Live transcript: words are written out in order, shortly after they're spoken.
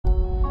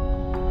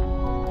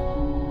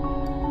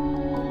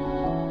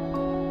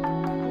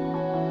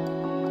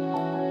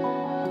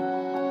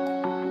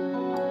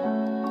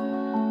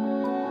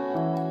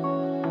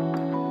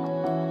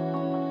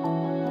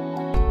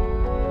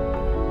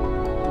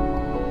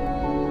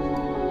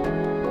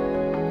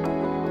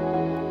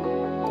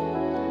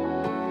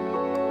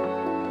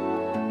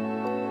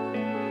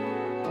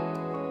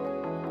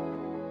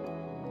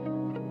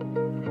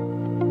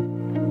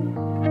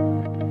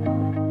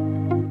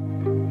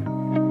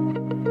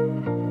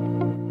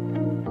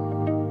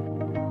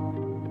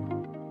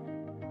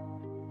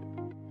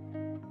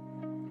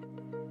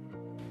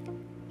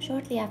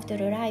shortly after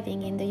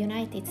arriving in the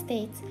United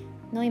States,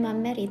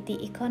 Neumann married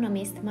the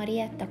economist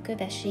Marietta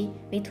Kövesi,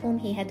 with whom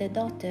he had a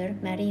daughter,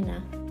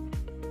 Marina.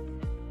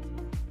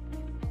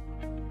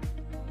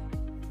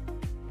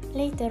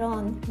 Later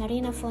on,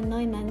 Marina von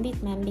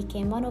Neumann-Whitmann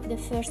became one of the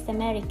first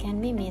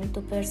American women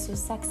to pursue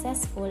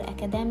successful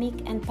academic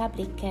and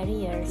public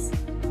careers.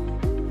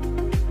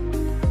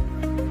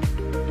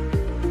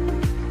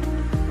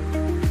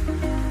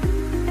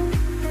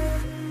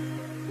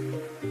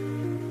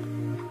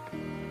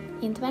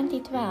 In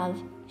 2012,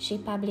 she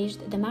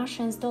published The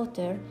Martian's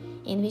Daughter,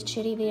 in which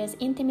she reveals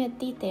intimate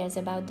details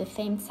about the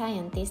famed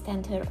scientist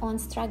and her own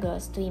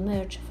struggles to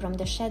emerge from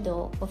the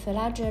shadow of a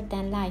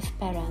larger-than-life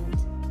parent.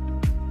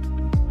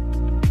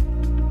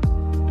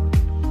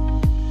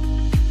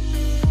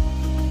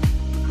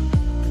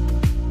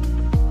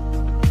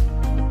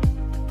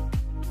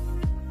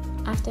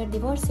 After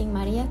divorcing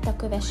Marietta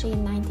Kövesi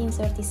in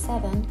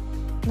 1937,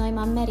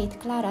 Neumann married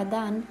Clara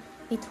Dunn,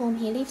 with whom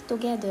he lived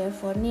together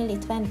for nearly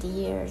 20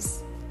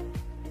 years.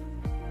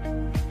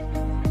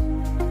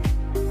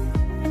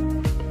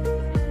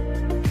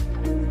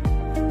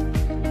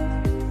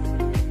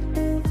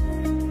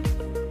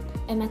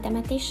 A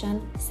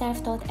mathematician,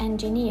 self-taught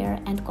engineer,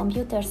 and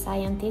computer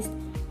scientist,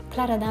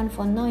 Clara Dunn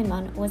von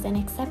Neumann was an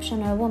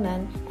exceptional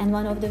woman and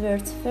one of the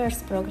world's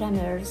first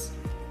programmers.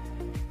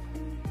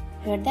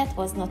 Her death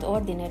was not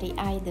ordinary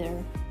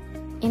either.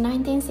 In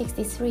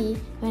 1963,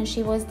 when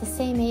she was the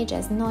same age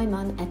as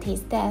Neumann at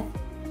his death,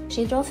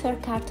 she drove her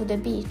car to the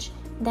beach,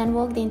 then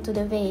walked into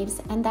the waves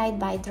and died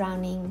by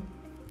drowning.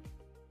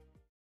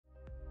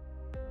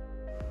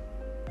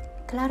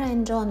 Clara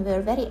and John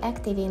were very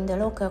active in the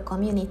local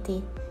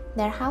community.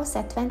 Their house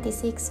at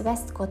 26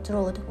 Westcott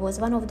Road was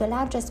one of the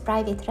largest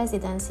private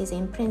residences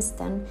in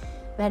Princeton,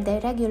 where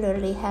they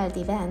regularly held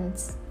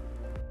events.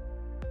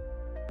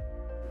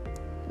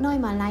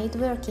 Neumann liked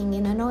working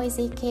in a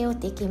noisy,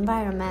 chaotic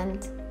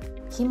environment.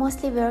 He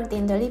mostly worked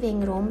in the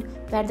living room,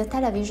 where the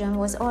television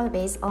was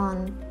always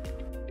on.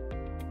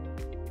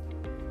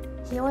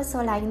 He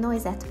also liked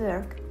noise at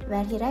work,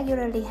 where he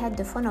regularly had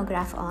the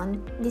phonograph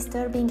on,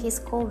 disturbing his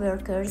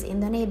co-workers in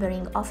the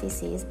neighboring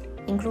offices,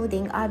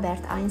 including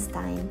Albert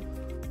Einstein.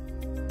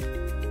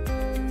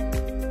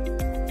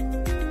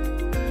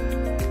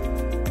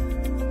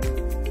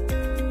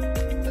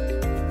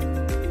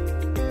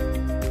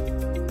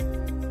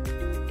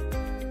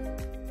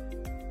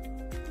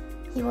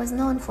 He was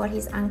known for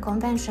his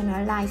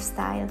unconventional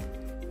lifestyle.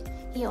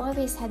 He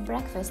always had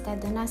breakfast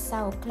at the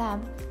Nassau Club,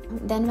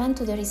 then went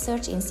to the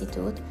Research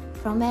Institute,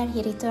 from where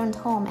he returned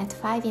home at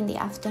 5 in the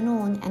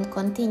afternoon and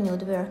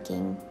continued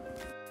working.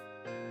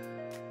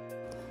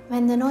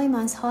 When the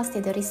Neumanns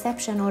hosted a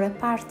reception or a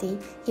party,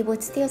 he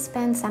would still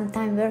spend some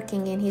time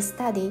working in his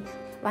study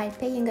while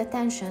paying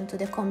attention to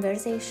the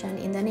conversation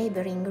in the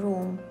neighboring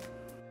room.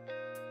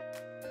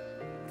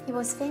 He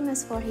was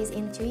famous for his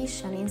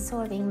intuition in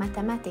solving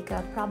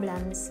mathematical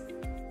problems.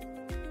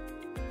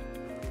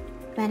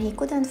 When he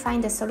couldn't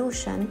find a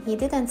solution, he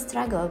didn't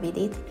struggle with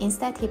it,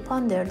 instead he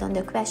pondered on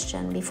the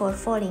question before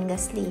falling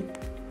asleep.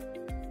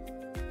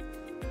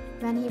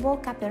 When he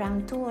woke up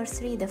around 2 or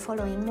 3 the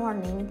following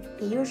morning,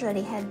 he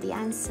usually had the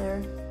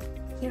answer.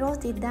 He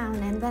wrote it down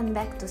and went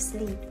back to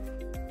sleep.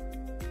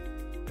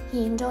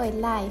 He enjoyed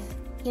life.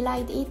 He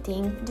liked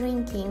eating,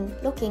 drinking,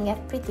 looking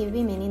at pretty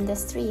women in the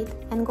street,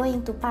 and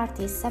going to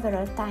parties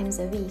several times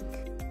a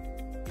week.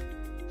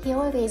 He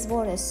always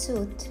wore a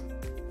suit.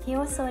 He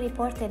also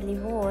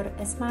reportedly wore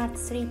a smart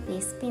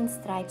 3-piece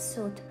pinstripe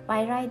suit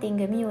while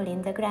riding a mule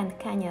in the Grand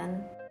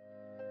Canyon.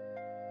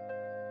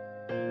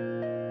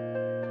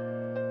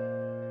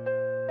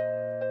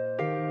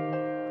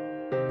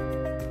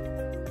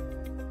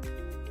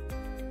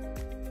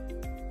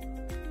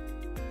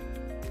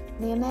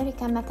 The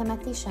American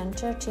mathematician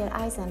Churchill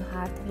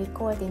Eisenhardt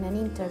recalled in an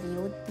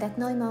interview that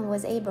Neumann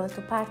was able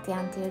to party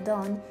until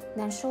dawn,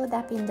 then showed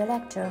up in the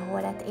lecture hall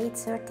at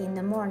 8:30 in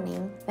the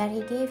morning, where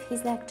he gave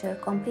his lecture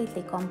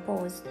completely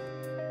composed.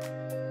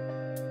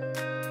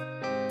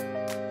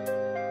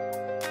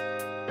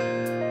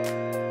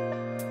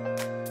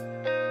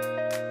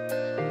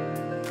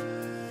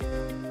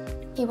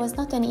 He was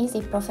not an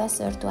easy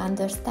professor to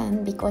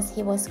understand because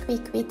he was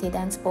quick-witted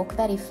and spoke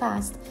very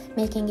fast,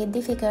 making it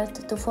difficult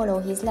to follow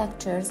his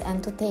lectures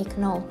and to take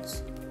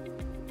notes.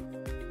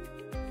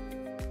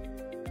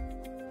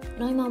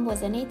 Neumann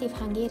was a native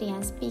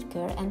Hungarian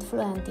speaker and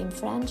fluent in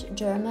French,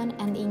 German,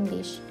 and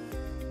English.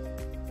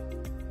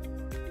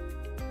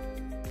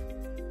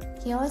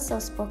 He also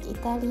spoke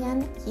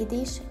Italian,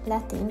 Yiddish,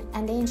 Latin,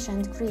 and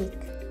ancient Greek.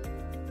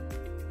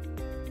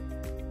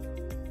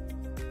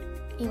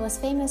 He was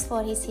famous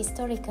for his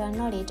historical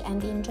knowledge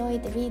and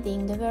enjoyed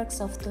reading the works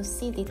of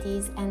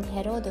Thucydides and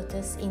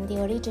Herodotus in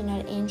the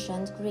original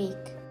ancient Greek.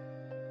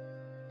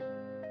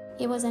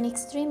 He was an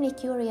extremely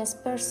curious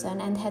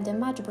person and had a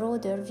much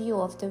broader view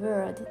of the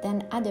world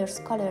than other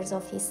scholars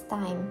of his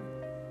time.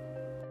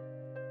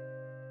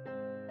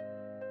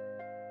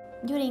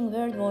 During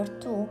World War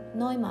II,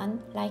 Neumann,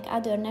 like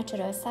other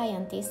natural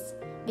scientists,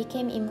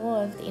 became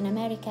involved in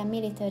American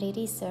military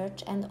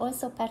research and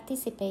also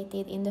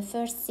participated in the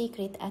first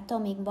secret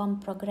atomic bomb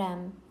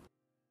program.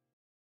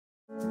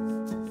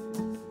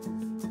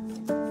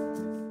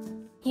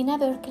 He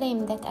never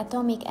claimed that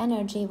atomic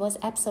energy was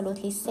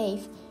absolutely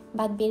safe,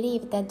 but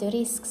believed that the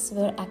risks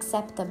were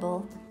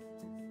acceptable.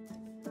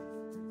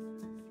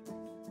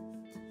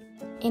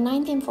 In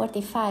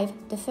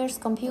 1945, the first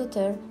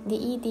computer, the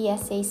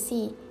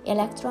EDSAC,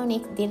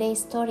 Electronic Delay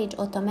Storage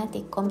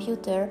Automatic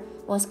Computer,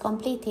 was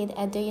completed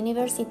at the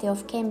University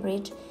of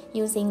Cambridge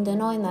using the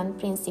Neumann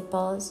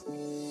principles.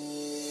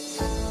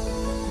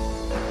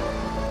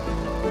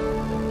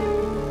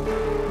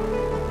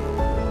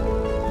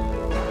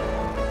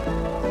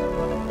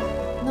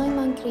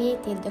 Neumann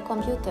created the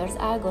computer's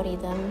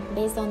algorithm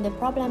based on the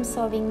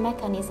problem-solving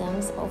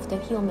mechanisms of the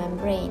human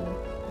brain.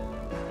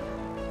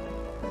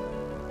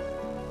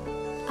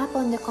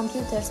 Upon the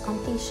computer's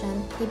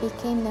completion, he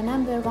became the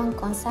 #1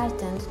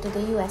 consultant to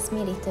the US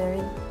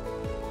military.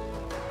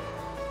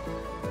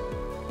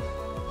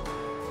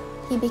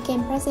 He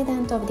became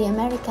president of the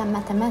American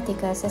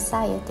Mathematical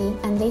Society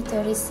and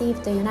later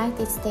received the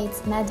United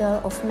States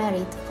Medal of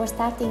Merit for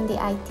starting the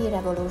IT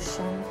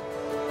revolution.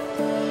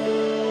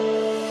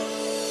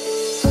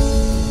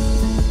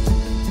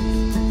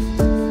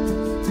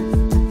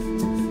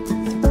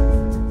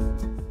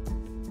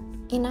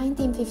 In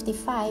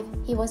 1955,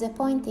 he was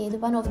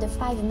appointed one of the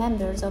 5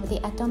 members of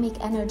the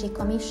Atomic Energy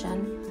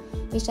Commission,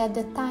 which at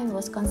the time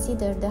was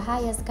considered the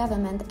highest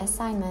government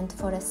assignment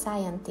for a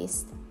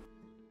scientist.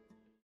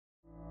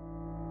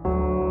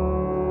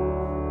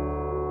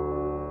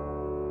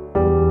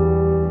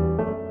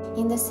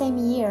 In the same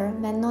year,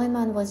 when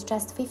Neumann was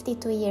just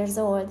 52 years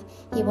old,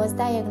 he was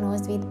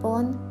diagnosed with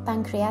bone,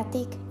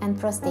 pancreatic, and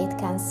prostate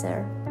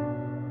cancer.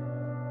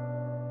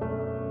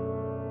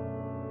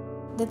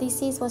 The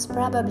disease was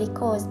probably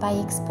caused by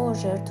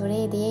exposure to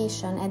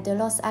radiation at the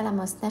Los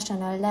Alamos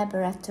National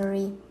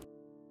Laboratory.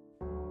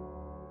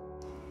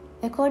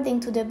 According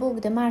to the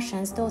book The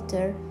Martian's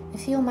Daughter, a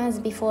few months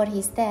before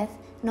his death,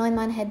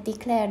 Neumann had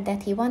declared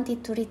that he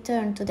wanted to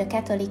return to the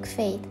Catholic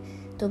faith,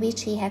 to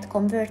which he had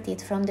converted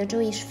from the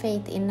Jewish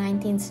faith in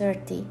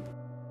 1930.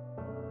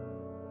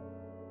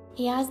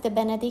 He asked the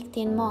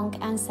Benedictine monk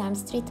Anselm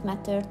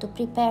Strittmatter to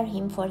prepare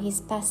him for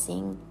his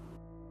passing.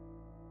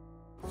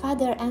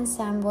 Father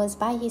Anselm was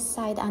by his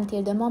side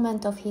until the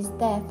moment of his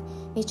death,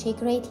 which he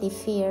greatly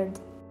feared.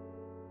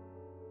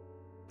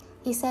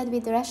 He said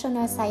with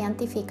rational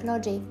scientific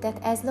logic that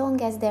as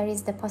long as there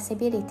is the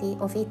possibility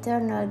of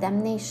eternal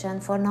damnation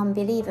for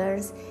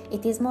non-believers,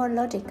 it is more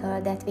logical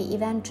that we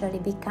eventually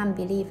become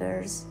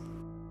believers.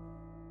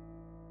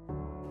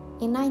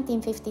 In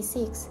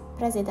 1956,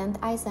 President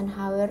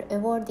Eisenhower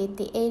awarded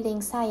the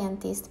ailing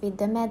scientist with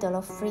the Medal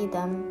of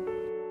Freedom.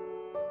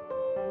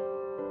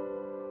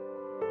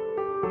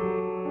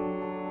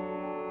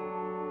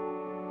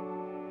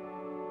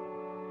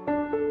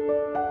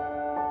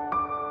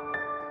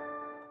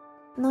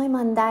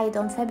 Neumann died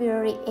on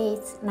February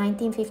 8,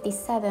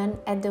 1957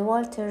 at the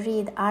Walter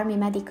Reed Army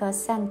Medical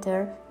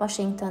Center,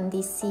 Washington,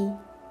 D.C.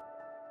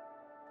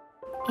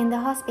 In the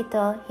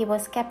hospital, he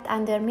was kept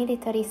under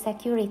military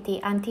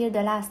security until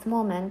the last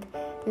moment,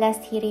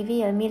 lest he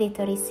reveal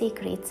military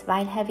secrets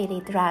while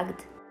heavily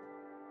drugged.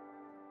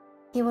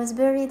 He was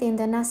buried in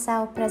the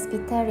Nassau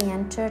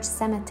Presbyterian Church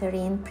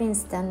Cemetery in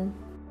Princeton.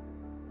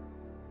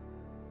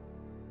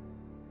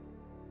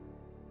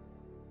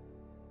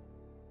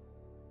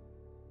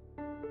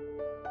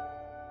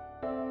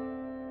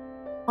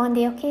 On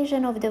the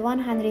occasion of the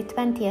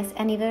 120th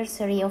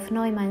anniversary of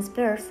Neumann's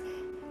birth,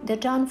 the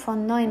John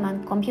von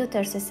Neumann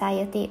Computer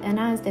Society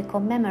announced a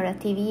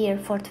commemorative year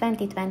for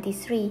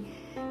 2023,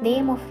 the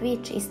aim of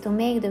which is to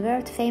make the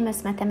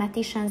world-famous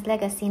mathematician's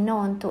legacy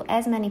known to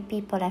as many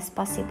people as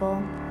possible.